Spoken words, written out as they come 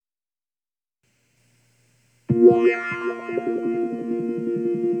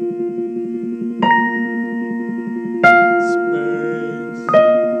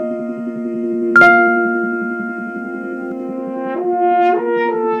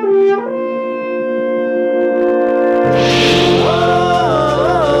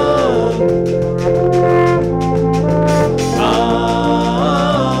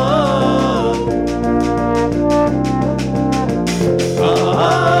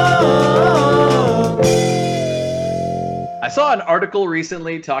I saw an article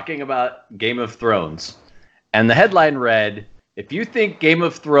recently talking about Game of Thrones, and the headline read, "If you think Game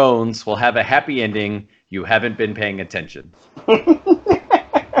of Thrones will have a happy ending, you haven't been paying attention."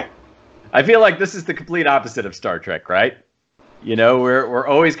 I feel like this is the complete opposite of Star Trek, right? You know, we're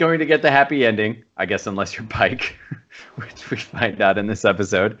always going to get the happy ending, I guess, unless you're Pike, which we find out in this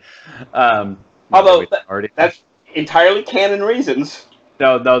episode. Although that's entirely canon reasons.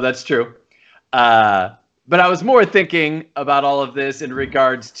 No, that's true. But I was more thinking about all of this in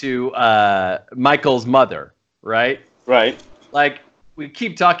regards to Michael's mother, right? Right. Like, we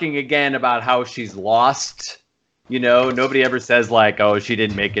keep talking again about how she's lost. You know, nobody ever says, like, oh, she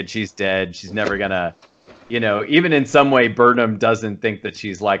didn't make it, she's dead, she's never gonna... You know, even in some way, Burnham doesn't think that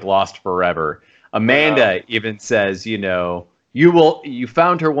she's, like, lost forever. Amanda even says, you know, you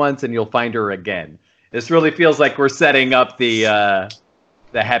found her once and you'll find her again. This really feels like we're setting up the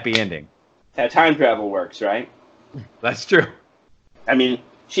happy ending. That's how time travel works, right? That's true. I mean,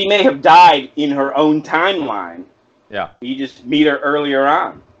 she may have died in her own timeline. Yeah. You just meet her earlier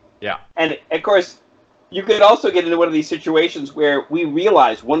on. Yeah. And, of course, you could also get into one of these situations where we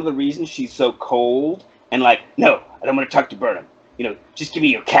realize one of the reasons she's so cold and like, no, I don't want to talk to Burnham. You know, just give me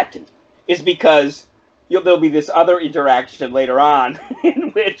your captain. Is because there'll be this other interaction later on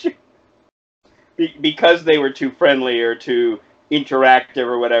in which, because they were too friendly or too interactive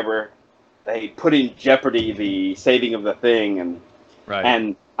or whatever, they put in jeopardy the saving of the thing.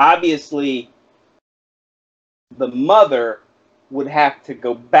 And obviously, the mother would have to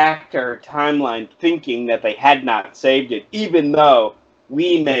go back to her timeline thinking that they had not saved it, even though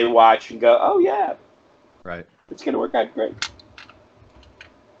we may watch and go, oh, yeah. Right. It's going to work out great.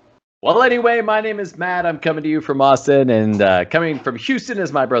 Well, anyway, my name is Matt. I'm coming to you from Austin, and coming from Houston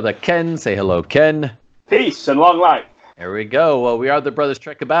is my brother Ken. Say hello, Ken. Peace and long life. There we go. Well, we are the Brothers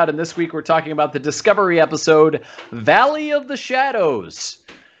Trek About, and this week we're talking about the Discovery episode, Valley of the Shadows.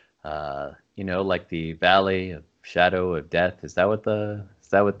 You know, like the Valley of Shadow of Death. Is that what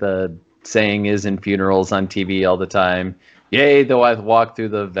the saying is in funerals on TV all the time? Yea, though I walk through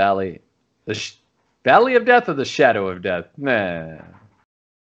the valley. Valley of Death or the Shadow of Death? Nah.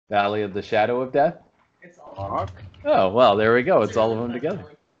 Valley of the Shadow of Death? It's all. Oh, well, there we go. It's all of them together.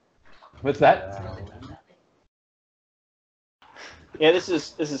 What's that? Yeah, this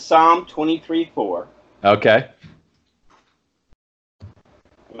is Psalm 23:4. Okay.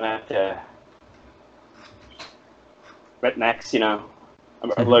 I'm gonna have to rednecks, you know.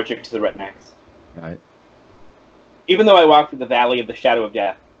 I'm allergic to the rednecks. Right. Even though I walk through the valley of the shadow of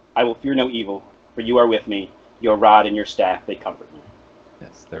death, I will fear no evil, for you are with me. Your rod and your staff, they comfort me.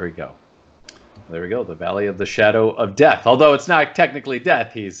 Yes, there we go. There we go. The Valley of the Shadow of Death. Although it's not technically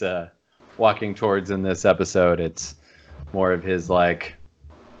death he's walking towards in this episode. It's more of his, like...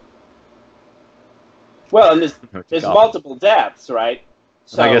 Well, and there's multiple deaths, right?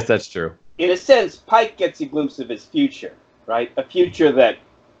 So, I guess that's true. In a sense, Pike gets a glimpse of his future, right? A future that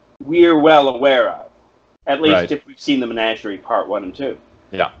we're well aware of. At least if we've seen the Menagerie Part 1 and 2.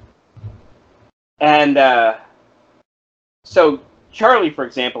 Yeah. And so Charlie, for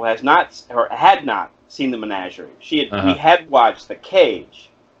example, had not seen the Menagerie. We had watched The Cage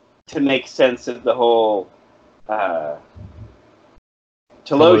to make sense of the whole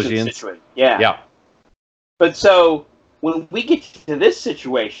Telosian situation. Yeah. But so when we get to this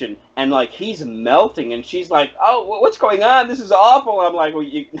situation and like he's melting and she's like, "Oh, what's going on? This is awful." I'm like, "Well,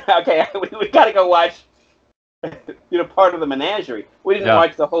 okay, we got to go watch." Part of the Menagerie. We didn't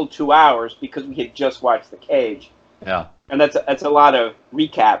watch the whole 2 hours because we had just watched The Cage. Yeah. And that's a lot of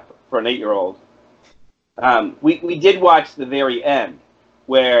recap for an 8-year-old. We did watch the very end,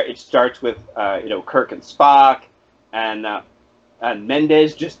 where it starts with Kirk and Spock, and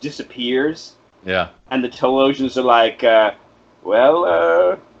Mendez just disappears. Yeah. And the Telosians are like,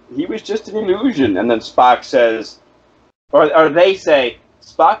 he was just an illusion. And then Spock says, or they say,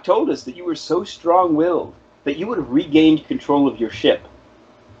 Spock told us that you were so strong-willed that you would have regained control of your ship.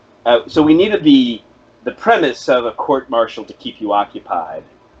 So we needed the premise of a court-martial to keep you occupied.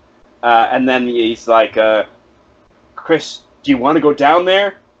 And then he's like, Chris, do you want to go down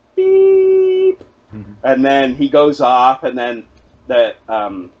there? Beep. Mm-hmm. And then he goes off, and then the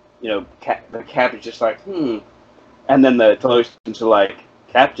captain's just like, And then the Talosians are like,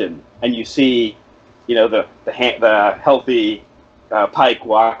 Captain, and you see, the healthy Pike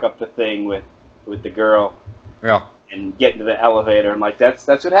walk up the thing with the girl. Yeah. And get into the elevator, and like that's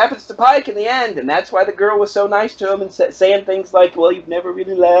what happens to Pike in the end, and that's why the girl was so nice to him and saying things like, "Well, you've never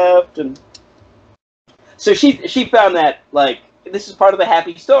really left," and so she found that like this is part of the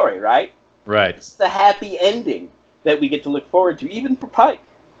happy story, right? Right. It's the happy ending that we get to look forward to, even for Pike,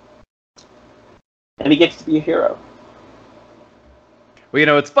 and he gets to be a hero.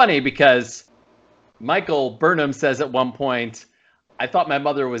 Well, it's funny because Michael Burnham says at one point, "I thought my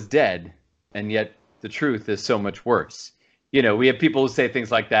mother was dead, and yet the truth is so much worse." We have people who say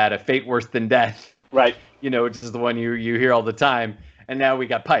things like that, a fate worse than death. Right. Which is the one you hear all the time. And now we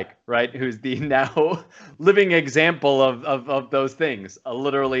got Pike, right? Who's the now living example of those things.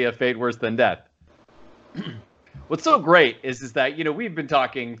 Literally a fate worse than death. What's so great is that, we've been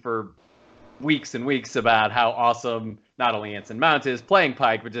talking for weeks and weeks about how awesome not only Anson Mount is playing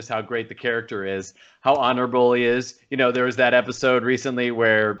Pike, but just how great the character is, how honorable he is. There was that episode recently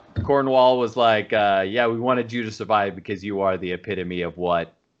where Cornwall was like, yeah, we wanted you to survive because you are the epitome of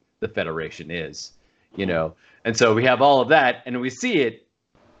what the Federation is, And so we have all of that, and we see it,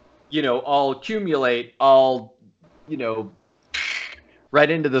 all accumulate, all, right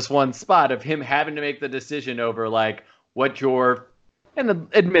into this one spot of him having to make the decision over, like, what your, and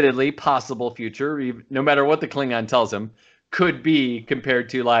admittedly possible future, no matter what the Klingon tells him, could be compared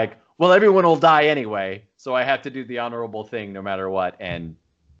to, like, well, everyone will die anyway, so I have to do the honorable thing no matter what, and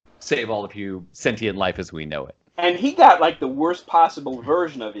save all of you sentient life as we know it. And he got, like, the worst possible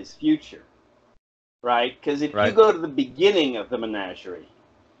version of his future, right? Because if you go to the beginning of the Menagerie,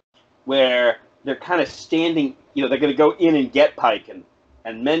 where they're kind of standing, they're going to go in and get Pike,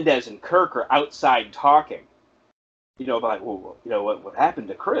 and Mendez and Kirk are outside talking, about, well, what happened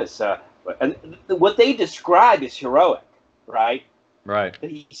to Chris? And what they describe is heroic, right? Right.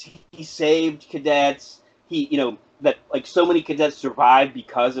 He saved cadets. That like so many cadets survived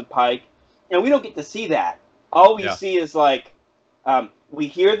because of Pike, and we don't get to see that. All we see is like we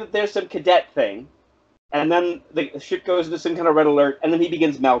hear that there's some cadet thing, and then the ship goes into some kind of red alert, and then he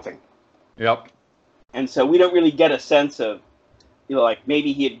begins melting. Yep. And so we don't really get a sense of, like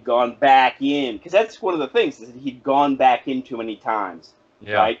maybe he had gone back in, because that's one of the things is that he'd gone back in too many times,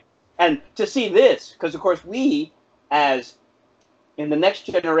 right? And to see this, because of course we, as in the Next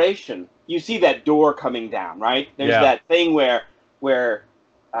Generation, you see that door coming down, right? There's that thing where Marina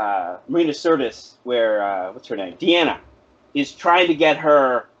Sirtis, where what's her name, Deanna, is trying to get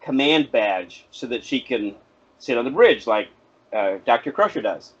her command badge so that she can sit on the bridge like Dr. Crusher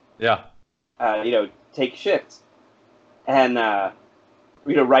does. Yeah. Take shifts. And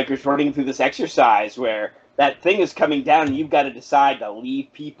Riker's running through this exercise where that thing is coming down and you've got to decide to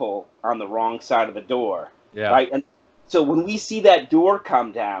leave people on the wrong side of the door. Yeah. Right? And so when we see that door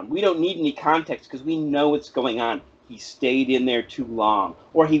come down, we don't need any context because we know what's going on. He stayed in there too long,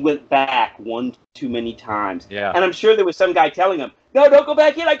 or he went back one too many times. Yeah. And I'm sure there was some guy telling him, "No, don't go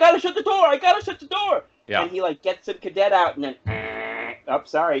back in. I gotta shut the door. I gotta shut the door." Yeah. And he like gets some cadet out, and then, oh,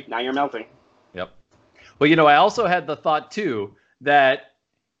 sorry, now you're melting. Yep. Well, I also had the thought too that,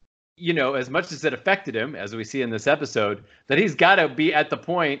 as much as it affected him, as we see in this episode, that he's got to be at the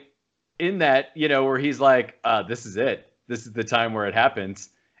point in that, where he's like, this is it. This is the time where it happens.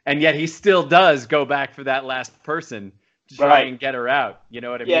 And yet he still does go back for that last person to try and get her out. You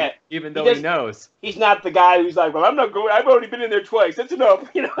know what I mean? Even though he knows. He's not the guy who's like, well, I'm not going. I've already been in there twice. That's enough.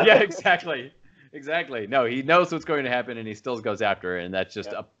 Yeah, exactly. Exactly. No, he knows what's going to happen and he still goes after her. And that's just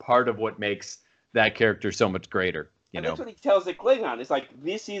a part of what makes that character so much greater. And that's what he tells the Klingon. It's like,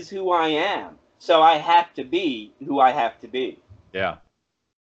 this is who I am. So I have to be who I have to be. Yeah.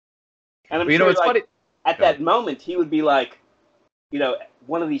 And I'm sure it's funny. At that moment, he would be like,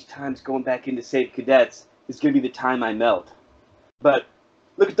 one of these times going back in to save cadets is going to be the time I melt. But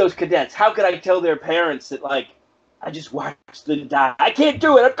look at those cadets. How could I tell their parents that, like, I just watched them die? I can't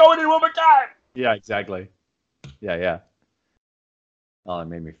do it. I'm going in one more time. Yeah, exactly. Yeah. Oh, it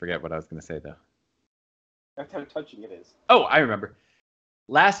made me forget what I was going to say, though. That's how touching it is. Oh, I remember.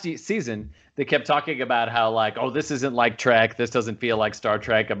 Last season, they kept talking about how, like, oh, this isn't like Trek. This doesn't feel like Star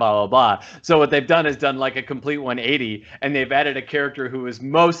Trek, blah, blah, blah. So what they've done is done, like, a complete 180, and they've added a character who is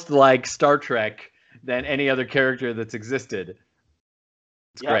most like Star Trek than any other character that's existed.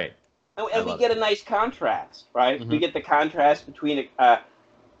 It's great. And we get a nice contrast, right? Mm-hmm. We get the contrast between a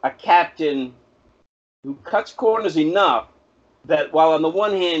captain who cuts corners enough that while on the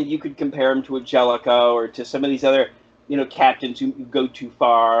one hand you could compare him to a Jellicoe or to some of these other captains who go too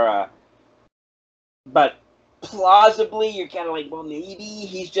far. But plausibly, you're kind of like, well, maybe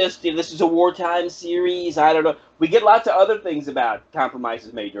he's just, this is a wartime series. I don't know. We get lots of other things about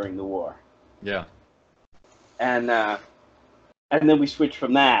compromises made during the war. Yeah. And then we switch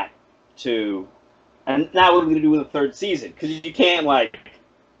from that to, and now what are we going to do with the third season? Because you can't,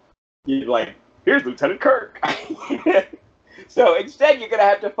 you're like, here's Lieutenant Kirk. So instead, you're going to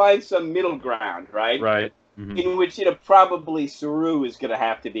have to find some middle ground, right? Right. Mm-hmm. In which, probably Saru is going to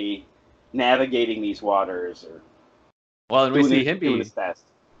have to be navigating these waters, or and we see him doing his best.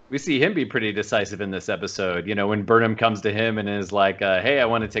 We see him be pretty decisive in this episode. When Burnham comes to him and is like, "Hey, I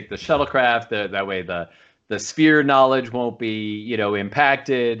want to take the shuttlecraft. That way the sphere knowledge won't be,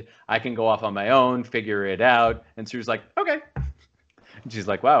 impacted. I can go off on my own, figure it out." And Saru's like, "Okay." And she's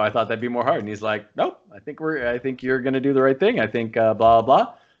like, "Wow, I thought that'd be more hard." And he's like, "Nope, I think you're gonna do the right thing. I think blah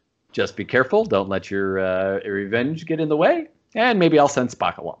blah. Just be careful. Don't let your revenge get in the way. And maybe I'll send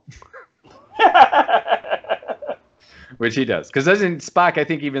Spock along." Which he does, because doesn't Spock, I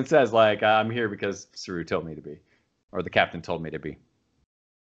think, even says I'm here because Saru told me to be, or the captain told me to be.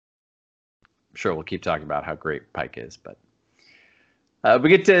 I'm sure we'll keep talking about how great Pike is, but. We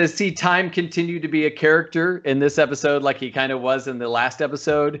get to see Time continue to be a character in this episode like he kind of was in the last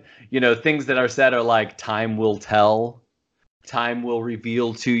episode. Things that are said are like, time will tell. Time will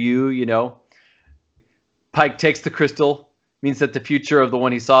reveal to you, Pike takes the crystal, means that the future of the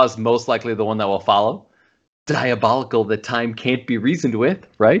one he saw is most likely the one that will follow. Diabolical that time can't be reasoned with,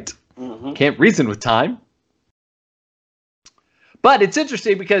 right? Mm-hmm. Can't reason with time. But it's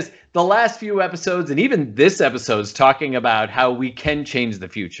interesting because the last few episodes, and even this episode, is talking about how we can change the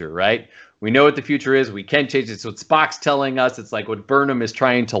future, right? We know what the future is. We can change it. It's what Spock's telling us. It's like what Burnham is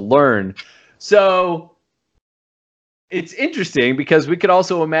trying to learn. So it's interesting because we could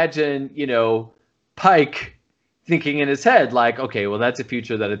also imagine, Pike thinking in his head, like, okay, well, that's a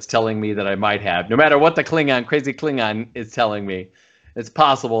future that it's telling me that I might have. No matter what the crazy Klingon is telling me, it's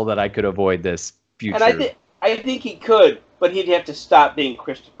possible that I could avoid this future. And I think he could, but he'd have to stop being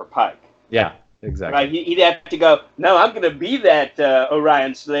Christopher Pike. Yeah, exactly. Right? He'd have to go, no, I'm going to be that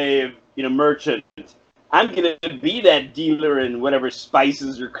Orion slave, merchant. I'm going to be that dealer in whatever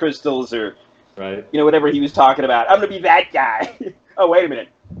spices or crystals or, right, whatever he was talking about. I'm going to be that guy. Oh, wait a minute.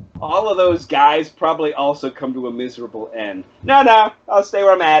 All of those guys probably also come to a miserable end. No, I'll stay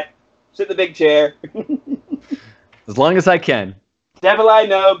where I'm at. Sit in the big chair. As long as I can. Devil I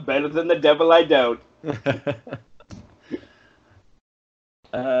know, better than the devil I don't.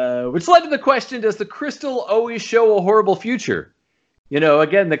 Which led to the question, does the crystal always show a horrible future?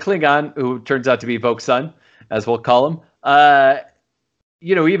 Again, the Klingon, who turns out to be Voke's son, as we'll call him,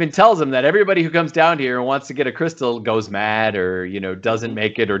 even tells him that everybody who comes down here and wants to get a crystal goes mad or, doesn't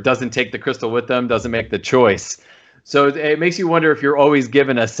make it or doesn't take the crystal with them, doesn't make the choice. So it makes you wonder if you're always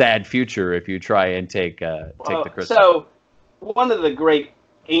given a sad future if you try and take the crystal. So one of the great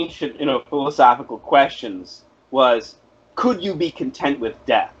ancient, philosophical questions was, could you be content with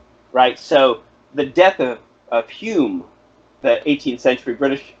death, right? So the death of Hume, the 18th century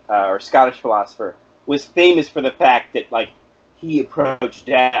British or Scottish philosopher, was famous for the fact that, he approached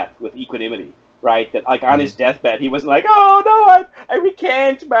death with equanimity, right? That, on his deathbed, he wasn't like, oh, no, I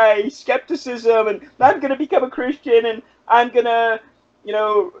recant my skepticism, and I'm going to become a Christian, and I'm going to,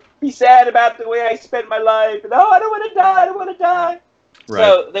 be sad about the way I spent my life, and, I don't want to die. Right.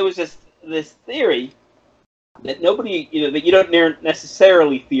 So there was this theory that nobody, that you don't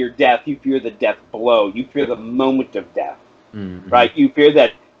necessarily fear death. You fear the death blow. You fear the moment of death, right? You fear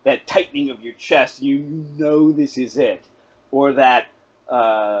that tightening of your chest. You know this is it, or that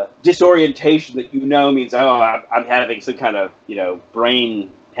disorientation that means, I'm having some kind of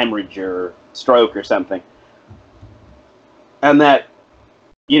brain hemorrhage or stroke or something, and that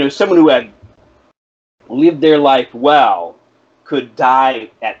someone who had lived their life well could die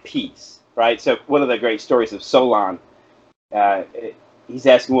at peace, right? So one of the great stories of Solon, he's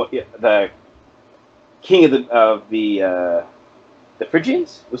asking what the king of the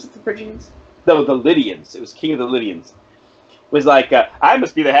Phrygians, was it the Phrygians? No, the Lydians. It was king of the Lydians. Was like, I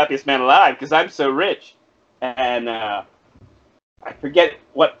must be the happiest man alive because I'm so rich. And I forget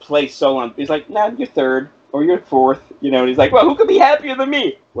what place Solon. He's like, no, you're third or you're fourth. And he's like, well, who could be happier than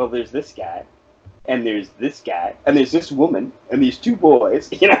me? Well, there's this guy. And there's this guy, and there's this woman, and these two boys.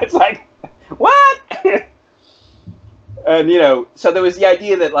 It's like, what? And, so there was the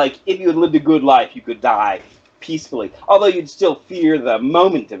idea that, if you had lived a good life, you could die peacefully. Although you'd still fear the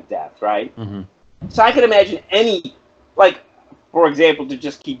moment of death, right? Mm-hmm. So I can imagine any, for example, to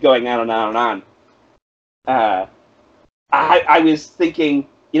just keep going on and on and on. I was thinking,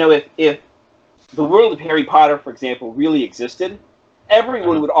 if the world of Harry Potter, for example, really existed,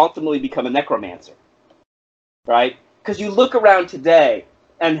 everyone would ultimately become a necromancer. right? Because you look around today,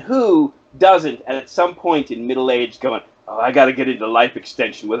 and who doesn't at some point in middle age going, oh, I got to get into life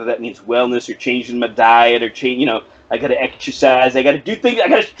extension, whether that means wellness or changing my diet or I got to exercise, I got to do things, I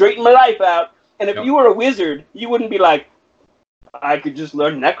got to straighten my life out. And if you were a wizard, you wouldn't be like, I could just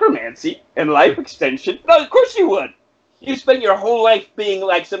learn necromancy and life extension. No, of course you would. You spent your whole life being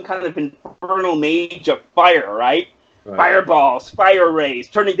like some kind of infernal mage of fire, right? Fireballs, fire rays,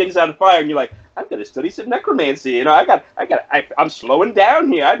 turning things on fire, and you're like, I'm gonna study some necromancy. I'm slowing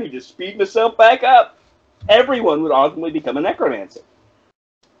down here. I need to speed myself back up. Everyone would ultimately become a necromancer.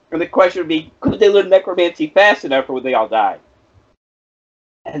 And the question would be, could they learn necromancy fast enough, or would they all die?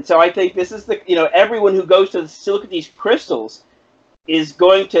 And so I think this is everyone who goes to look at these crystals is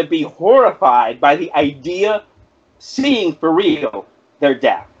going to be horrified by the idea, seeing for real, their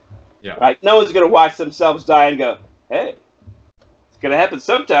death. Yeah. Right? No one's going to watch themselves die and go, hey, it's going to happen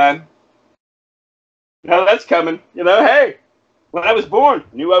sometime. No, that's coming. Hey, when I was born,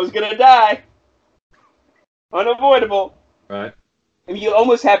 knew I was going to die. Unavoidable. Right. I mean, you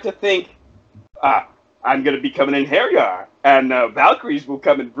almost have to think, I'm going to become an Inheriar, and Valkyries will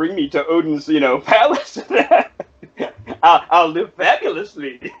come and bring me to Odin's, palace. I'll live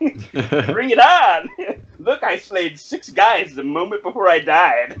fabulously. Bring it on. Look, I slayed 6 guys the moment before I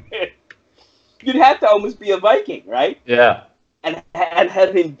died. You'd have to almost be a Viking, right? Yeah. And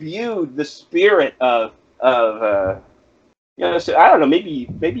have imbued the spirit of so I don't know,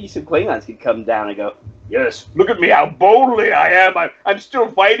 maybe some Klingons could come down and go, yes, look at me, how boldly I am. I'm still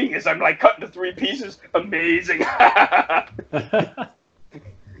fighting as I'm like cut into 3 pieces. Amazing.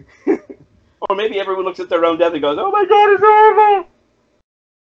 Or maybe everyone looks at their own death and goes, oh my God, it's horrible.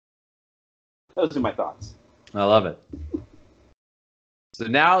 Those are my thoughts. I love it. So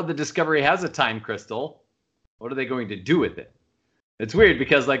now the Discovery has a time crystal. What are they going to do with it? It's weird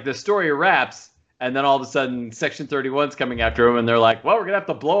because like the story wraps and then all of a sudden Section 31's coming after them and they're like, well, we're going to have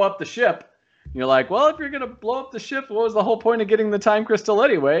to blow up the ship. And you're like, well, if you're going to blow up the ship, what was the whole point of getting the time crystal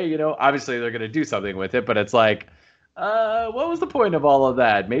anyway? Obviously they're going to do something with it, but it's like, what was the point of all of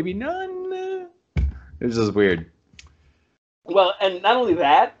that? Maybe none. It was just weird. Well, and not only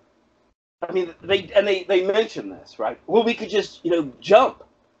that, I mean, they mention this, right? Well, we could just, jump,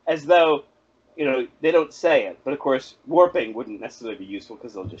 as though, they don't say it. But of course, warping wouldn't necessarily be useful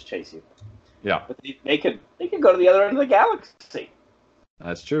because they'll just chase you. Yeah. But they could go to the other end of the galaxy.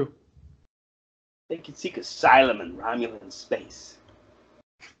 That's true. They could seek asylum in Romulan space.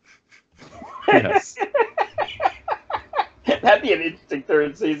 Yes. That'd be an interesting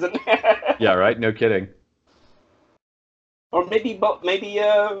 3rd season. Yeah, right? No kidding. Or maybe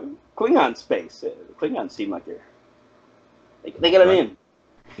Klingon space. Klingons seem like they get them in.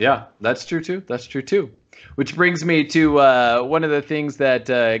 Yeah, that's true too. Which brings me to one of the things that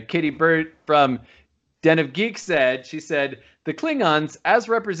Katie Burt from Den of Geeks said. She said, the Klingons, as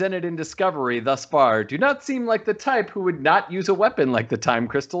represented in Discovery thus far, do not seem like the type who would not use a weapon like the time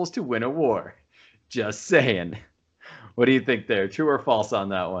crystals to win a war. Just saying. What do you think there? True or false on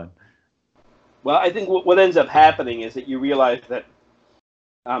that one? Well, I think what ends up happening is that you realize that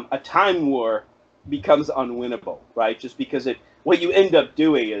a time war becomes unwinnable, right? Just because what you end up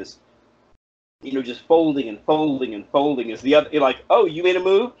doing is, just folding and folding and folding is the other. You're like, oh, you made a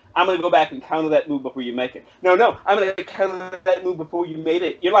move? I'm going to go back and counter that move before you make it. No, I'm going to counter that move before you made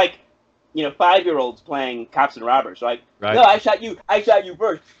it. You're like, 5-year-olds playing cops and robbers, right? No, I shot you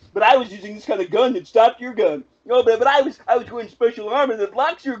first. But I was using this kind of gun that stopped your gun. No, but I was wearing special armor that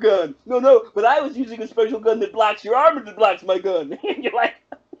blocks your gun. No, but I was using a special gun that blocks your armor that blocks my gun. You're like,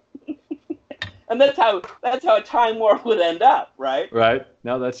 and that's how a time war would end up, right? Right.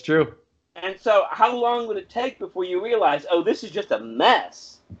 No, that's true. And so, how long would it take before you realize, oh, this is just a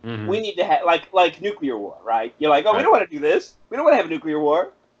mess? Mm-hmm. We need to have like nuclear war, right? You're like, oh, We don't want to do this. We don't want to have a nuclear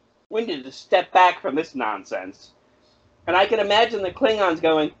war. We need to step back from this nonsense. And I can imagine the Klingons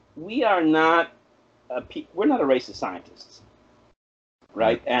going, we're not a race of scientists,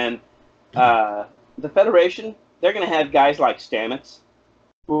 right? And the Federation, they're going to have guys like Stamets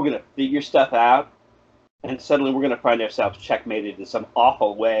who are going to figure stuff out, and suddenly we're going to find ourselves checkmated in some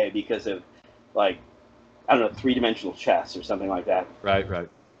awful way because of, 3-dimensional chess or something like that. Right.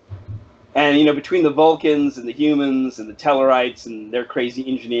 And, between the Vulcans and the humans and the Tellarites and their crazy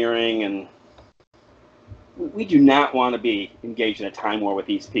engineering, and we do not want to be engaged in a time war with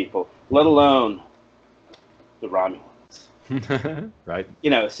these people, let alone the Romulans. Right.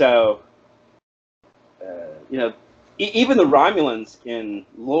 Even the Romulans in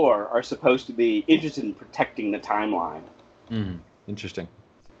lore are supposed to be interested in protecting the timeline. Mm-hmm. Interesting.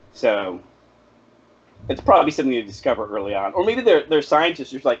 So it's probably something to discover early on. Or maybe they're scientists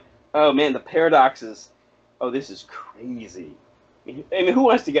who's like, oh man, the paradoxes oh, this is crazy. I mean, who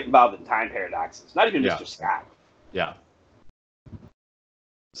wants to get involved in time paradoxes? Not even Mr. Scott. Yeah.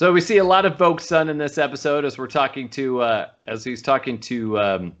 So we see a lot of Voke's son in this episode as he's talking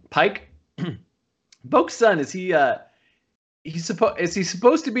to Pike. Voke's son, is he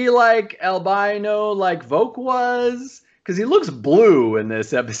supposed to be like albino like Voke was? Because he looks blue in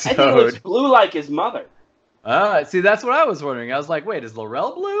this episode. I think he looks blue like his mother. See, that's what I was wondering. I was like, wait, is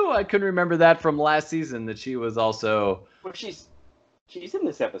Laurel blue? I couldn't remember that from last season that she was also. Well, she's in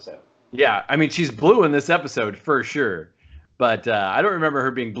this episode. Yeah, I mean, she's blue in this episode for sure, but I don't remember her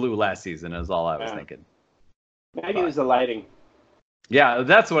being blue last season. Is all I was thinking. Maybe it was the lighting. Yeah,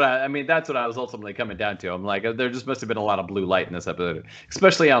 that's what I was ultimately coming down to. I'm like, there just must have been a lot of blue light in this episode,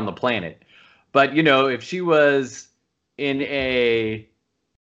 especially on the planet. But if she was in a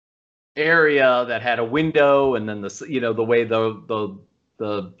area that had a window, and then the way the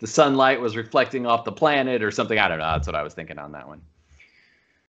sunlight was reflecting off the planet or something, I don't know. That's what I was thinking on that one.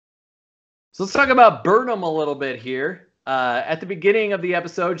 So let's talk about Burnham a little bit here. At the beginning of the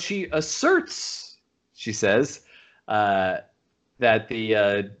episode, she says that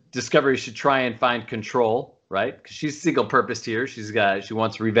the Discovery should try and find control, right? Because she's single-purposed here. She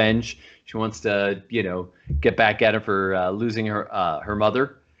wants revenge. She wants to, get back at him for losing her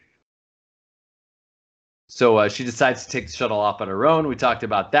mother. So she decides to take the shuttle off on her own. We talked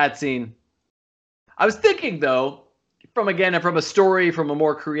about that scene. I was thinking, though, from a story, from a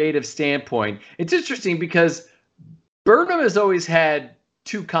more creative standpoint, it's interesting because Burnham has always had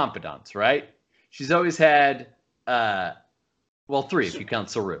two confidants, right? She's always had, three if you count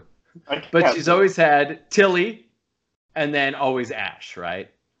Saru. But she's always had Tilly and then always Ash, right?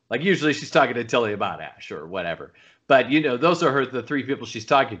 Like usually she's talking to Tilly about Ash or whatever. But, those are the three people she's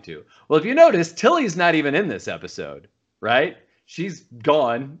talking to. Well, if you notice, Tilly's not even in this episode, right? She's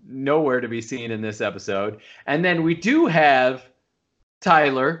gone, nowhere to be seen in this episode. And then we do have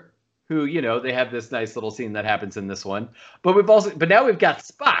Tyler, who, they have this nice little scene that happens in this one. But now we've got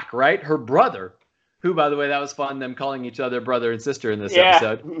Spock, right? Her brother, who, by the way, that was fun, them calling each other brother and sister in this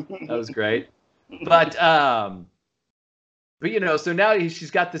episode. That was great. But so now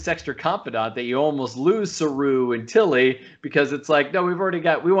she's got this extra confidant that you almost lose Saru and Tilly because it's like, no, we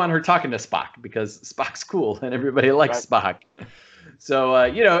want her talking to Spock because Spock's cool and everybody likes Spock. So,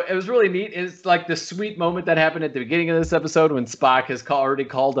 it was really neat. It's like the sweet moment that happened at the beginning of this episode when Spock has already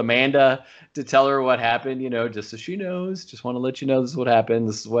called Amanda to tell her what happened, just so she knows. Just want to let you know this is what happened.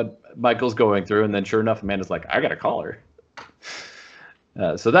 This is what Michael's going through. And then sure enough, Amanda's like, I got to call her.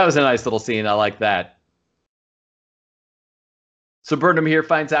 So that was a nice little scene. I like that. So Burnham here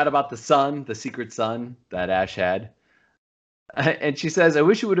finds out about the secret son that Ash had. And she says, I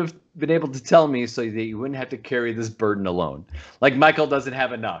wish you would have been able to tell me so that you wouldn't have to carry this burden alone. Like Michael doesn't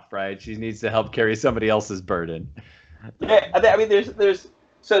have enough, right? She needs to help carry somebody else's burden. Yeah, I mean,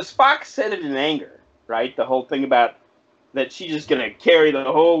 so Spock said it in anger, right? The whole thing about that she's just going to carry the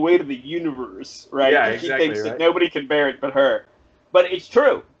whole weight of the universe, right? Yeah, exactly. She thinks that nobody can bear it but her. But it's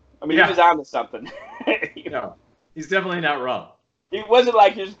true. I mean, he was onto something. No, he's definitely not wrong. It wasn't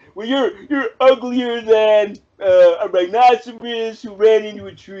like you're uglier than a rhinoceros who ran into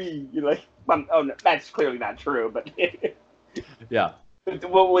a tree. You're like, oh no, that's clearly not true. But yeah. But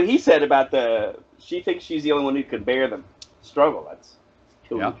what he said about she thinks she's the only one who can bear the struggle. That's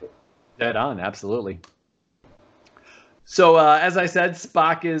totally true. Dead on, absolutely. So as I said,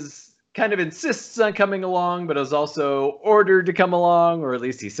 Spock kind of insists on coming along, but is also ordered to come along, or at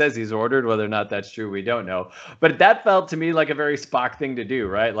least he says he's ordered. Whether or not that's true, we don't know. But that felt to me like a very Spock thing to do,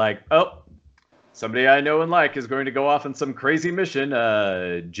 right? Like, oh, somebody I know and like is going to go off on some crazy mission.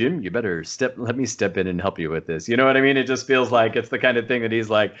 Jim, you better let me step in and help you with this. You know what I mean? It just feels like it's the kind of thing that he's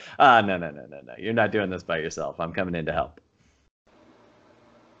like, no. You're not doing this by yourself. I'm coming in to help.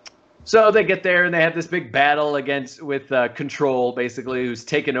 So they get there and they have this big battle with Control, basically, who's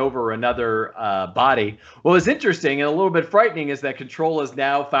taken over another body. What was interesting and a little bit frightening is that Control has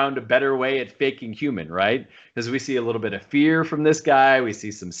now found a better way at faking human, right? Because we see a little bit of fear from this guy. We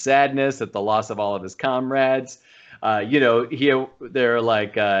see some sadness at the loss of all of his comrades. They're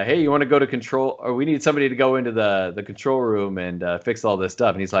like, hey, you want to go to Control? Or we need somebody to go into the control room and fix all this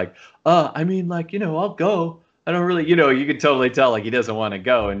stuff. And he's like, I'll go. I don't really, you can totally tell like he doesn't want to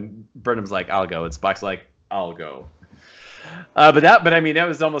go, and Burnham's like, I'll go, and Spock's like, I'll go. But I mean, that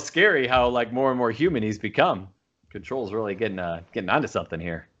was almost scary how like more and more human he's become. Control's really getting onto something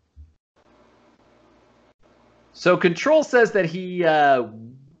here. So Control says that he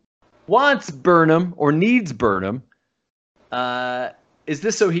wants Burnham or needs Burnham. Is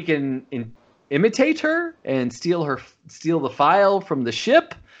this so he can imitate her and steal the file from the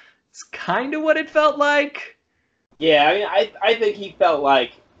ship? It's kind of what it felt like. Yeah, I mean, I think he felt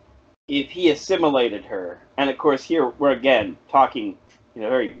like if he assimilated her, and of course here we're again talking in a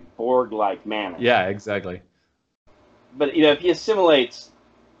very Borg-like manner. Yeah, exactly. But if he assimilates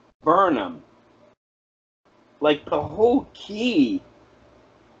Burnham, like the whole key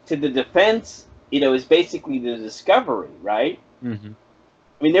to the defense, is basically the discovery, right? Mm-hmm.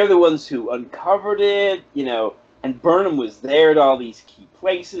 I mean, they're the ones who uncovered it, and Burnham was there at all these key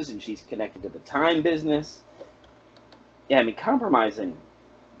places, and she's connected to the time business. Yeah, I mean, compromising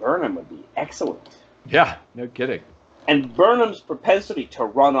Burnham would be excellent. Yeah, no kidding. And Burnham's propensity to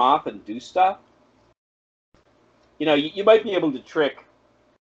run off and do stuff, you might be able to trick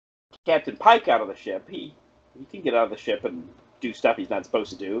Captain Pike out of the ship. He can get out of the ship and do stuff he's not supposed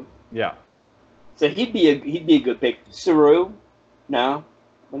to do. Yeah. So he'd be a good pick. Saru, no.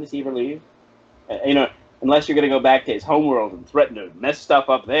 When does he ever leave? Unless you're going to go back to his homeworld and threaten to mess stuff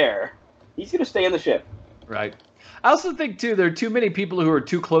up there, he's going to stay in the ship. Right. I also think, too, there are too many people who are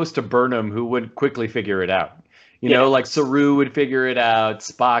too close to Burnham who would quickly figure it out. Like Saru would figure it out,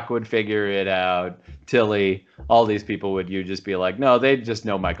 Spock would figure it out, Tilly, all these people would just be like, no, they just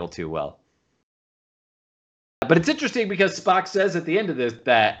know Michael too well. But it's interesting because Spock says at the end of that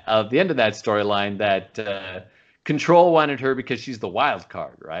storyline that Control wanted her because she's the wild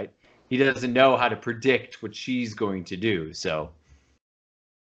card, right? He doesn't know how to predict what she's going to do. So,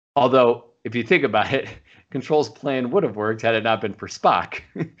 although if you think about it, Control's plan would have worked had it not been for Spock.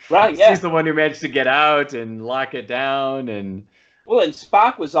 Right, yeah. He's the one who managed to get out and lock it down. And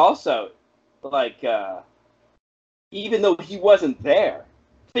Spock was also, like, even though he wasn't there,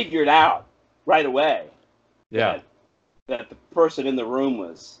 figured out right away that the person in the room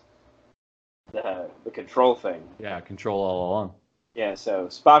was the Control thing. Yeah, Control all along. Yeah, so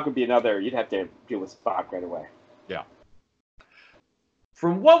Spock would be another, you'd have to deal with Spock right away. Yeah.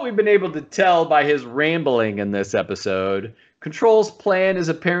 From what we've been able to tell by his rambling in this episode, Control's plan is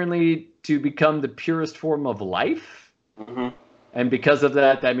apparently to become the purest form of life. Mm-hmm. And because of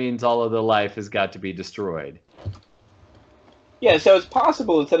that, that means all of the life has got to be destroyed. Yeah, so it's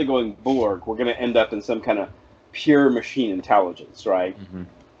possible instead of going Borg, we're going to end up in some kind of pure machine intelligence, right? Mm-hmm.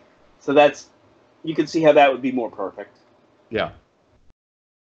 So you can see how that would be more perfect. Yeah.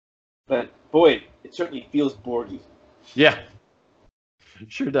 But, boy, it certainly feels Borgy. Yeah. It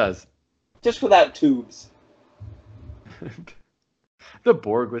sure does. Just without tubes. The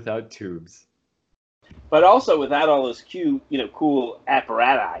Borg without tubes. But also without all those cool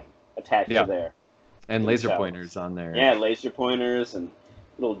apparatus attached to there. And laser pointers on there. Yeah, laser pointers and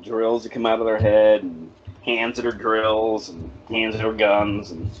little drills that come out of their head and hands that are drills and hands that are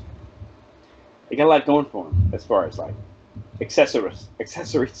guns. And they got a lot going for them as far as, like, accessories.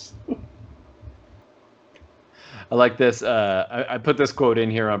 I like this. I put this quote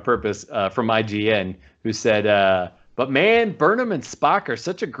in here on purpose from IGN, who said, but man, Burnham and Spock are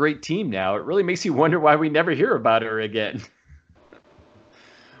such a great team now. It really makes you wonder why we never hear about her again.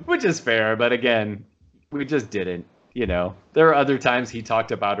 Which is fair, but again, we just didn't. There are other times he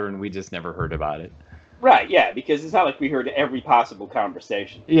talked about her and we just never heard about it. Right, yeah, because it's not like we heard every possible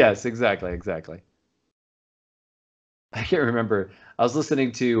conversation. Yes, exactly. I can't remember. I was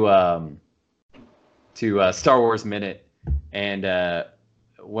listening to Star Wars Minute, and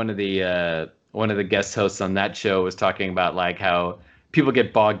one of the guest hosts on that show was talking about like how people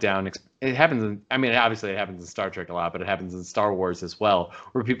get bogged down. It happens. Obviously it happens in Star Trek a lot, but it happens in Star Wars as well,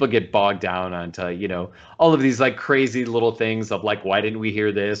 where people get bogged down onto all of these like crazy little things of like, why didn't we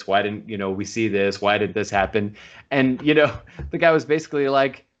hear this? Why didn't we see this? Why did this happen? And the guy was basically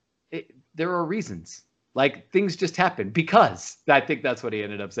like, there are reasons. Like, things just happen because. I think that's what he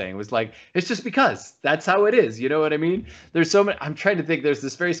ended up saying, was like, it's just because. That's how it is. You know what I mean? There's so many. I'm trying to think. There's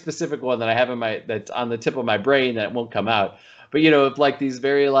this very specific one that I have that's on the tip of my brain that won't come out. But, like these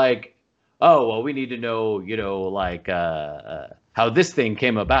very like, oh, well, we need to know, like how this thing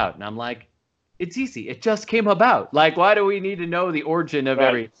came about. And I'm like, it's easy. It just came about. Like, why do we need to know the origin of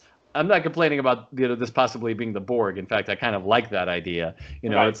every... I'm not complaining about this possibly being the Borg. In fact, I kind of like that idea.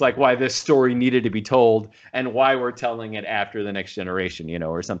 It's like why this story needed to be told and why we're telling it after the next generation,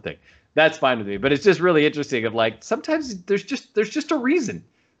 or something. That's fine with me. But it's just really interesting of like sometimes there's just a reason.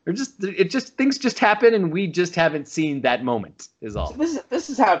 Things just happen and we just haven't seen that moment is all. So this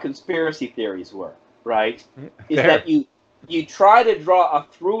is how conspiracy theories work, right? Is that you try to draw a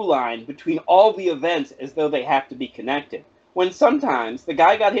through line between all the events as though they have to be connected. When sometimes the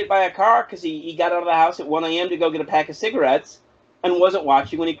guy got hit by a car because he got out of the house at 1 a.m. to go get a pack of cigarettes and wasn't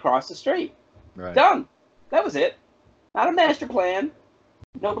watching when he crossed the street. Right. Done. That was it. Not a master plan.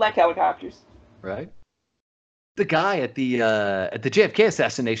 No black helicopters. Right. the guy at the JFK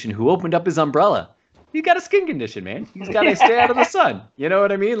assassination who opened up his umbrella. He's got a skin condition, man. He's got to stay out of the sun. You know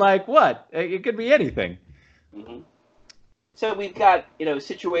what I mean? Like what? It could be anything. Mm-hmm. So we've got,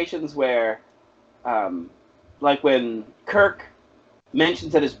 situations where, like when Kirk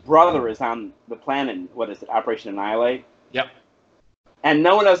mentions that his brother is on the planet, what is it, Operation Annihilate? Yep. And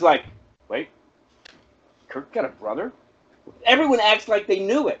no one was like, wait, Kirk got a brother? Everyone acts like they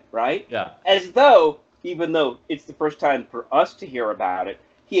knew it, right? Yeah. As though, even though it's the first time for us to hear about it,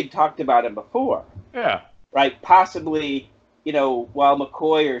 he had talked about it before. Yeah. Right? Possibly, while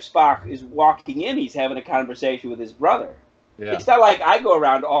McCoy or Spock is walking in, he's having a conversation with his brother. Yeah. It's not like I go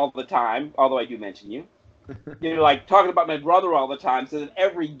around all the time, although I do mention you. Like talking about my brother all the time, so that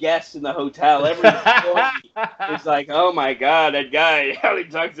every guest in the hotel, every employee is like, oh my God, that guy, how he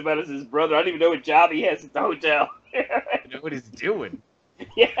talks about us as his brother. I don't even know what job he has at the hotel. I know what he's doing.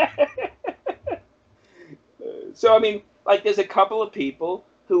 Yeah. So, I mean, like, there's a couple of people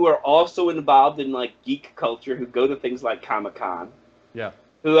who are also involved in, like, geek culture who go to things like Comic-Con. Yeah.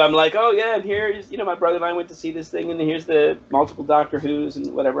 Who I'm like, oh, yeah, and here's, my brother and I went to see this thing, and here's the multiple Doctor Who's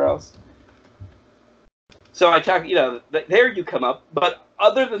and whatever else. So I talk, there you come up. But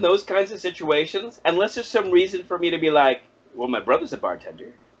other than those kinds of situations, unless there's some reason for me to be like, well, my brother's a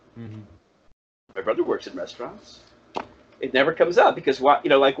bartender. Mm-hmm. My brother works in restaurants. It never comes up because, why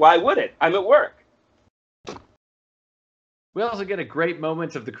would it? I'm at work. We also get a great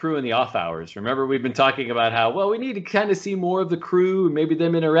moment of the crew in the off hours. Remember, we've been talking about how, well, we need to kind of see more of the crew, maybe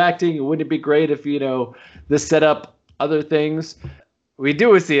them interacting. Wouldn't it be great if, this set up other things? We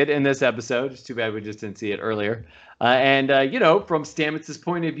do see it in this episode. It's too bad we just didn't see it earlier. And from Stamets'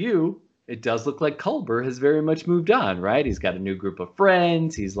 point of view, it does look like Culber has very much moved on, right? He's got a new group of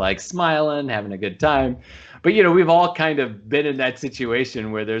friends. He's like smiling, having a good time. But, we've all kind of been in that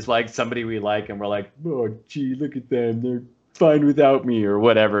situation where there's like somebody we like and we're like, oh, gee, look at them. They're fine without me or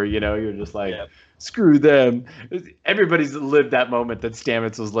whatever. You're just like, screw them. Everybody's lived that moment that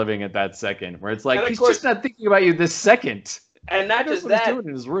Stamets was living at that second where it's like, he's just not thinking about you this second. And not just that. He's doing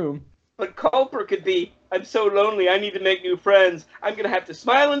in his room. But Culber could be, I'm so lonely, I need to make new friends. I'm going to have to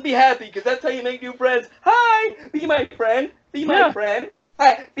smile and be happy because that's how you make new friends. Hi, be my friend. Be my friend.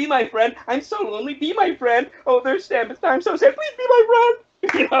 Hi, be my friend. I'm so lonely. Be my friend. Oh, there's Stamets. I'm so sad. Please be my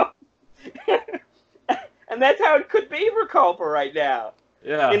friend. And that's how it could be for Culber right now.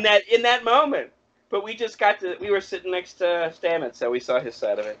 Yeah. In that moment. But we just we were sitting next to Stamets, so we saw his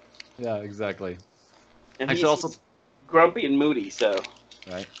side of it. Yeah, exactly. And he's grumpy and moody, so.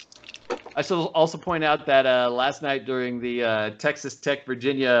 Right. I should also point out that last night during the Texas Tech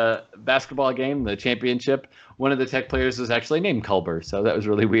Virginia basketball game, the championship, one of the Tech players was actually named Culber, so that was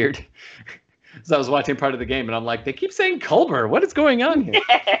really weird. So I was watching part of the game, and I'm like, they keep saying Culber. What is going on here?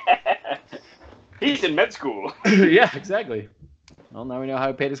 He's in med school. Yeah, exactly. Well, now we know how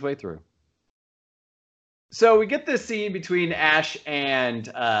he paid his way through. So we get this scene between Ash and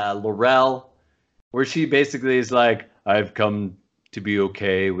Laurel, where she basically is like, I've come to be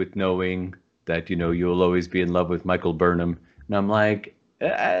okay with knowing that, you'll always be in love with Michael Burnham. And I'm like,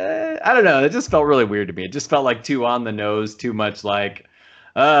 I don't know. It just felt really weird to me. It just felt like too on the nose, too much like,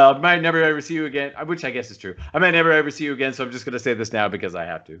 I might never ever see you again, which I guess is true. I might never ever see you again, so I'm just going to say this now because I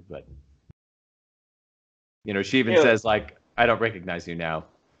have to. But, she even says, like, I don't recognize you now.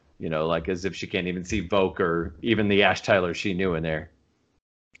 Like as if she can't even see Voke or even the Ash Tyler she knew in there.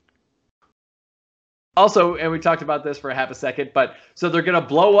 Also, and we talked about this for half a second, but so they're going to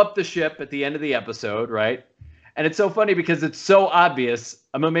blow up the ship at the end of the episode, right? And it's so funny because it's so obvious.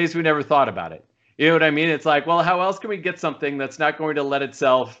 I'm amazed we never thought about it. You know what I mean? It's like, well, how else can we get something that's not going to let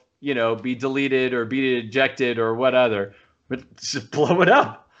itself, be deleted or be ejected or whatever? But just blow it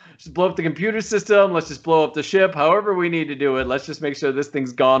up. Just blow up the computer system. Let's just blow up the ship. However we need to do it. Let's just make sure this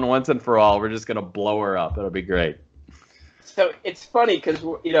thing's gone once and for all. We're just going to blow her up. It'll be great. So it's funny because,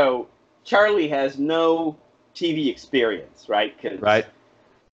 Charlie has no TV experience, right? Right.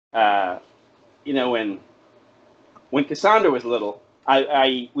 When Cassandra was little,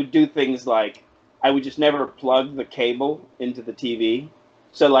 I would do things like I would just never plug the cable into the TV.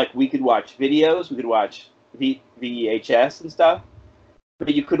 So, like, we could watch videos, we could watch VHS and stuff,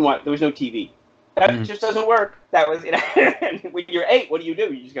 but you couldn't watch, there was no TV. That just doesn't work. That was, when you're 8, what do? You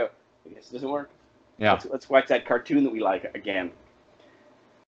just go, I guess it doesn't work. Yeah. Let's watch that cartoon that we like again.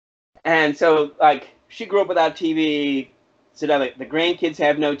 And so, like, she grew up without TV, so now the grandkids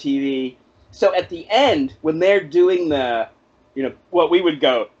have no TV. So at the end, when they're doing the, what we would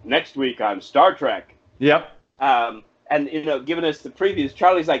go, next week on Star Trek. Yep. And, giving us the previews,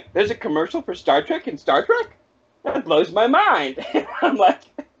 Charlie's like, there's a commercial for Star Trek in Star Trek? That blows my mind. I'm like,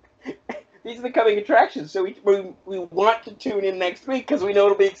 these are the coming attractions. So we want to tune in next week because we know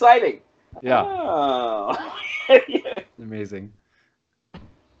it'll be exciting. Yeah. Oh. Amazing.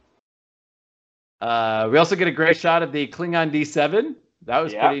 We also get a great shot of the Klingon D7. That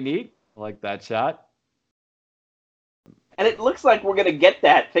was pretty neat. I like that shot. And it looks like we're going to get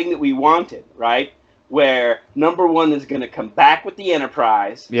that thing that we wanted, right? Where number one is going to come back with the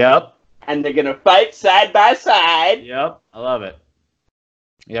Enterprise. Yep. And they're going to fight side by side. Yep. I love it.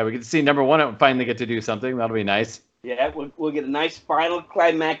 Yeah, we get to see number one finally get to do something. That'll be nice. Yeah, we'll get a nice final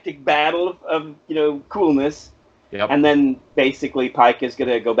climactic battle of coolness. Yep. And then basically Pike is going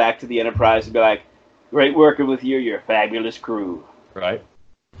to go back to the Enterprise and be like, great working with you. You're a fabulous crew. Right.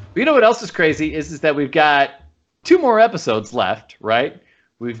 But you know what else is crazy is that we've got 2 more episodes left, right?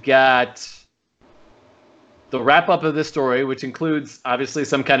 We've got the wrap-up of this story, which includes, obviously,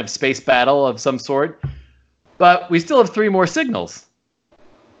 some kind of space battle of some sort. But we still have 3 more signals.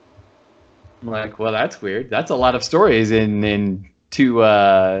 I'm like, well, that's weird. That's a lot of stories in 2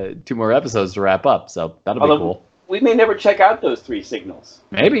 more episodes to wrap up. So that'll be cool. We may never check out those 3 signals.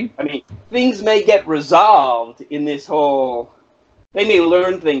 Maybe. I mean, things may get resolved in this whole... They may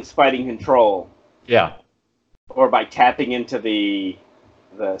learn things fighting Control. Yeah. Or by tapping into the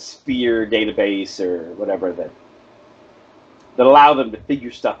Sphere database or whatever that allow them to figure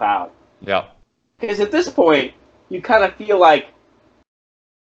stuff out. Yeah. Because at this point, you kind of feel like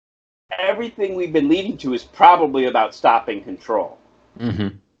everything we've been leading to is probably about stopping Control.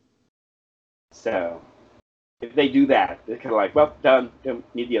 Mm-hmm. So, if they do that, they're kind of like, well, done. Don't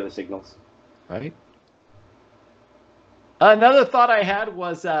need the other signals. Right. Another thought I had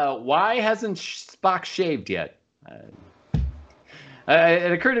was, why hasn't Spock shaved yet?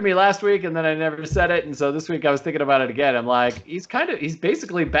 It occurred to me last week, and then I never said it, and so this week I was thinking about it again. I'm like, he's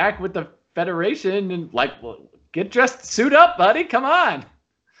basically back with the Federation, and like, well, get dressed, suit up, buddy, come on.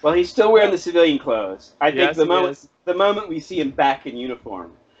 Well, he's still wearing the civilian clothes. I think yes, the moment we see him back in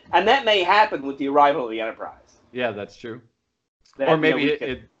uniform, and that may happen with the arrival of the Enterprise. Yeah, that's true. Or maybe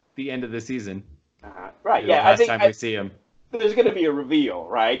at the end of the season. Right. Yeah. Last time we see him. There's going to be a reveal,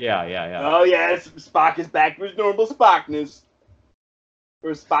 right? Yeah. Oh, yes, Spock is back to his normal Spockness.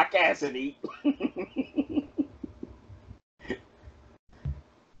 Or Spockacity.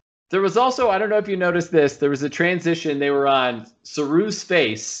 There was also, I don't know if you noticed this, there was a transition. They were on Saru's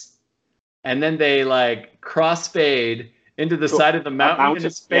face, and then they, like, crossfade into the side of the mountain, and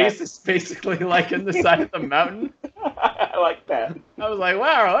his face is basically, like, in the side of the mountain. I like that. I was like,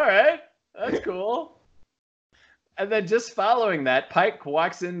 wow, all right. That's cool. And then just following that, Pike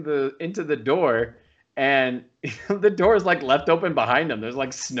walks into the door, and the door is like left open behind him. There's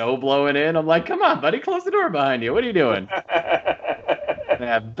like snow blowing in. I'm like, come on, buddy, close the door behind you. What are you doing? They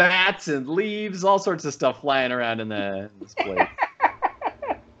have bats and leaves, all sorts of stuff flying around in this place.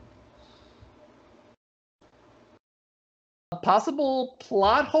 A possible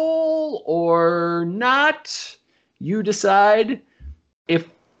plot hole or not? You decide. If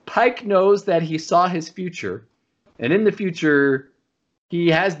Pike knows that he saw his future, and in the future, he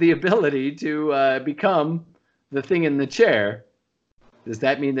has the ability to become the thing in the chair, does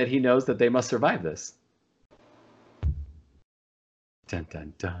that mean that he knows that they must survive this? Dun,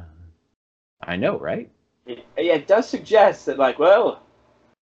 dun, dun. I know, right? It does suggest that, like, well,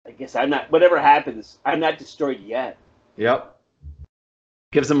 I guess whatever happens, I'm not destroyed yet. Yep.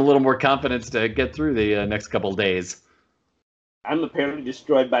 Gives him a little more confidence to get through the next couple days. I'm apparently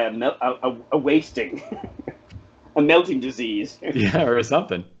destroyed by a wasting. A melting disease. Yeah, or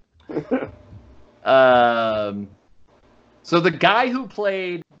something. So the guy who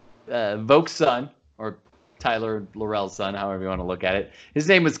played Voke's son, or Tyler Laurel's son, however you want to look at it, his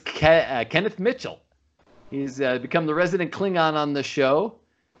name was Kenneth Mitchell. He's become the resident Klingon on the show.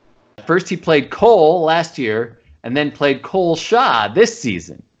 First he played Cole last year, and then played Cole Shaw this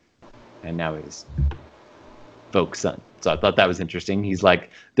season. And now he's Voke's son. So I thought that was interesting. He's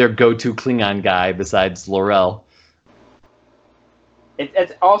like their go-to Klingon guy besides Laurel.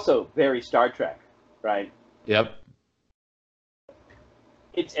 It's also very Star Trek, right? Yep.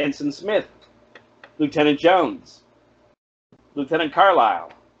 It's Ensign Smith, Lieutenant Jones, Lieutenant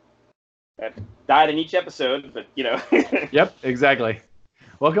Carlisle. That died in each episode, but, you know. Yep, exactly.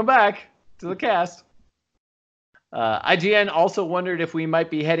 Welcome back to the cast. IGN also wondered if we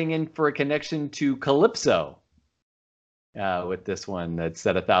might be heading in for a connection to Calypso with this one that's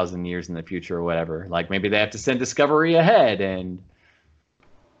set 1,000 years in the future or whatever. Like maybe they have to send Discovery ahead, and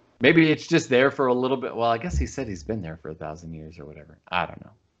maybe it's just there for a little bit. Well, I guess he said he's been there for 1,000 years or whatever. I don't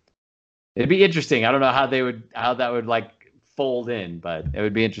know. It'd be interesting. I don't know how that would like fold in, but it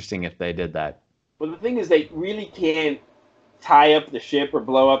would be interesting if they did that. Well, the thing is, they really can't tie up the ship or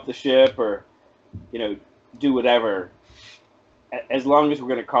blow up the ship or, do whatever, as long as we're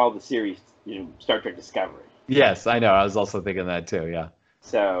going to call the series, Star Trek Discovery. Yes, I know. I was also thinking that too. Yeah.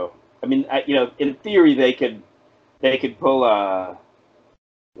 So, I mean, in theory, they could pull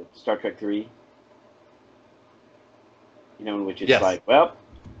Star Trek 3, in which it's like, well,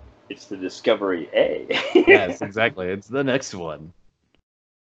 it's the Discovery A. Yes, exactly. It's the next one.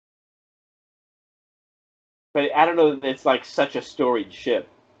 But I don't know that it's like such a storied ship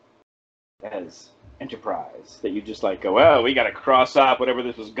as Enterprise that you just like go, well, we got to cross off whatever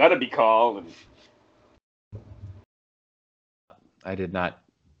this was gonna be called. And I did not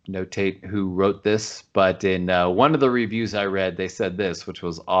notate who wrote this, but in one of the reviews I read, they said this, which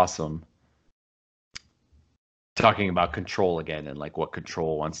was awesome. Talking about Control again and like what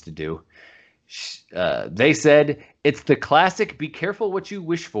Control wants to do. They said, it's the classic be careful what you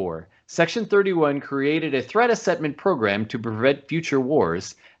wish for. Section 31 created a threat assessment program to prevent future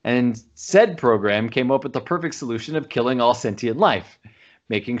wars, and said program came up with the perfect solution of killing all sentient life,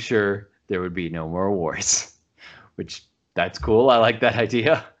 making sure there would be no more wars. Which, that's cool. I like that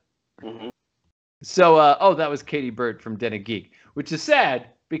idea. Mm-hmm. So, that was Katie Burt from Den of Geek, which is sad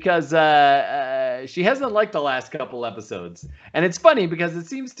because she hasn't liked the last couple episodes. And it's funny because it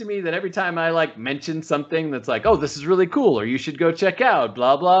seems to me that every time I like mention something that's like, oh, this is really cool, or you should go check out,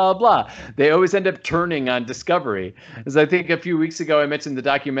 blah, blah, blah, they always end up turning on Discovery. As I think a few weeks ago, I mentioned the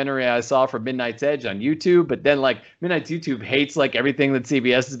documentary I saw from Midnight's Edge on YouTube, but then like Midnight's YouTube hates like everything that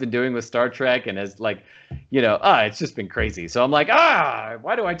CBS has been doing with Star Trek and has like, it's just been crazy. So I'm like,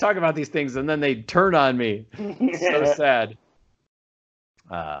 why do I talk about these things? And then they turn on me. So sad.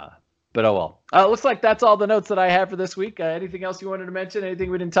 But oh well. Looks like that's all the notes that I have for this week. Anything else you wanted to mention? Anything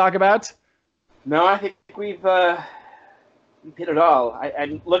we didn't talk about? No, I think we've hit it all.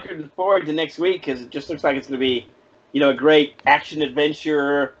 I'm looking forward to next week because it just looks like it's going to be, a great action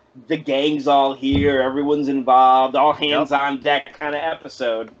adventure. The gang's all here. Everyone's involved. All hands on deck kind of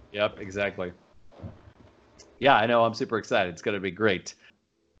episode. Yep, exactly. Yeah, I know. I'm super excited. It's going to be great.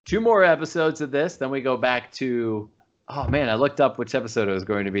 2 more episodes of this. Then we go back to... Oh man, I looked up which episode it was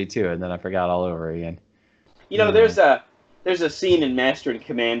going to be too, and then I forgot all over again. There's a scene in Master and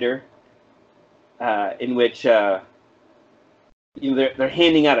Commander in which they're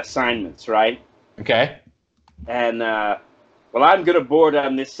handing out assignments, right? Okay. And I'm going to board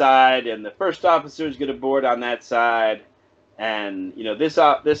on this side, and the first officer is going to board on that side, and this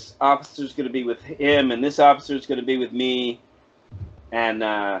officer is going to be with him, and this officer is going to be with me, and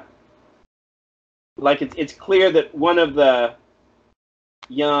it's clear that one of the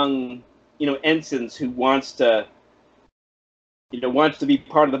young, ensigns who wants to be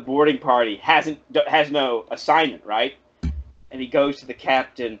part of the boarding party has no assignment, right? And he goes to the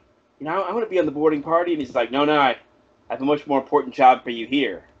captain, I want to be on the boarding party, and he's like, no, I have a much more important job for you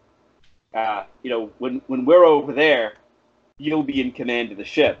here. When we're over there, you'll be in command of the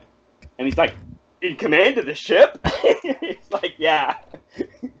ship. And he's like, in command of the ship? It's like, yeah.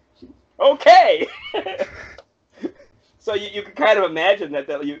 Okay. So you can kind of imagine that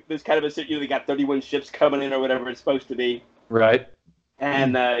there's kind of they got 31 ships coming in or whatever it's supposed to be. Right.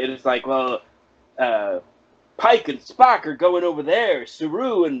 And it's like, well, Pike and Spock are going over there.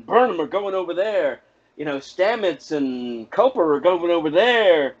 Saru and Burnham are going over there. Stamets and Culber are going over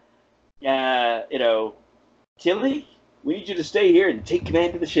there. Tilly, we need you to stay here and take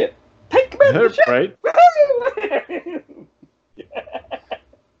command of the ship. Take command of the ship. Right.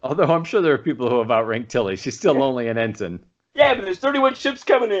 Although I'm sure there are people who have outranked Tilly. She's still only an ensign. Yeah, but there's 31 ships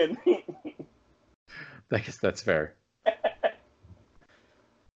coming in. I guess that's fair.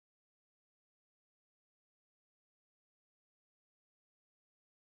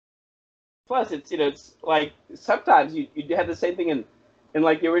 Plus, it's like sometimes you have the same thing in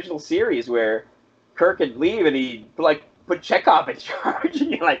like the original series where Kirk would leave and he like put Chekhov in charge,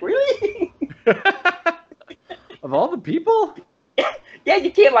 and you're like, really? Of all the people? Yeah,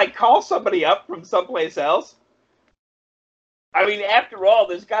 you can't like call somebody up from someplace else. I mean, after all,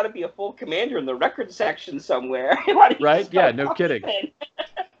 there's got to be a full commander in the record section somewhere. Right? Yeah, no kidding.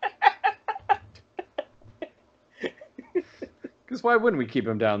 Because why wouldn't we keep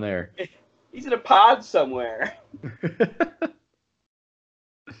him down there? He's in a pod somewhere.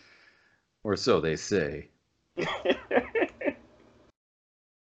 Or so they say.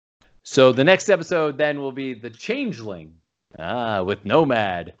 So the next episode then will be The Changeling. With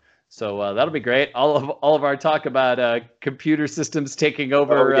Nomad. So that'll be great. All of our talk about computer systems taking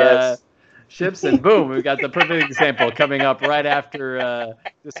over ships, and boom, we've got the perfect example coming up right after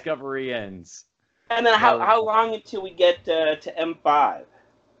Discovery ends. And then how long until we get to M5?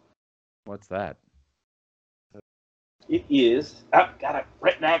 What's that? It is. I've got a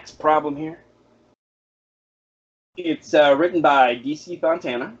Retnax problem here. It's written by DC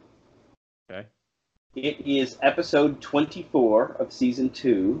Fontana. Okay. It is episode 24 of season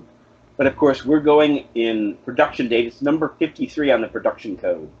 2. But of course, we're going in production date. It's number 53 on the production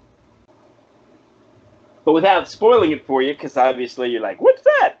code. But without spoiling it for you, because obviously you're like, what's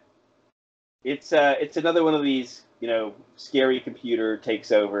that? It's another one of these, scary computer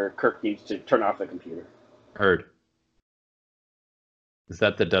takes over. Kirk needs to turn off the computer. Heard. Is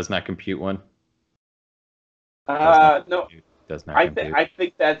that the does not compute one? No. Does not I compute.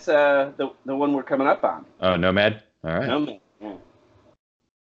 think that's the one we're coming up on. Oh, Nomad? All right. Nomad,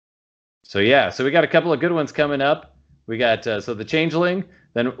 yeah. So we got a couple of good ones coming up. We got, so the Changeling,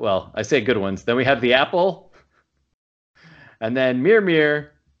 then, well, I say good ones. Then we have the Apple, and then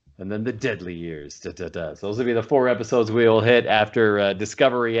Mir, and then the Deadly Years. So those will be the 4 episodes we will hit after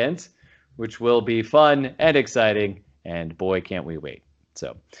Discovery ends, which will be fun and exciting, and boy, can't we wait.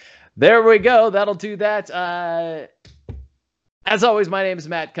 So there we go. That'll do that. As always, my name is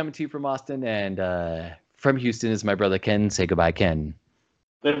Matt, coming to you from Austin, and from Houston is my brother Ken. Say goodbye, Ken.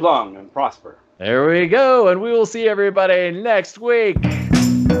 Live long and prosper. There we go, and we will see everybody next week.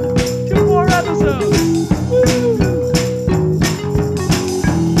 2 more episodes. Woo!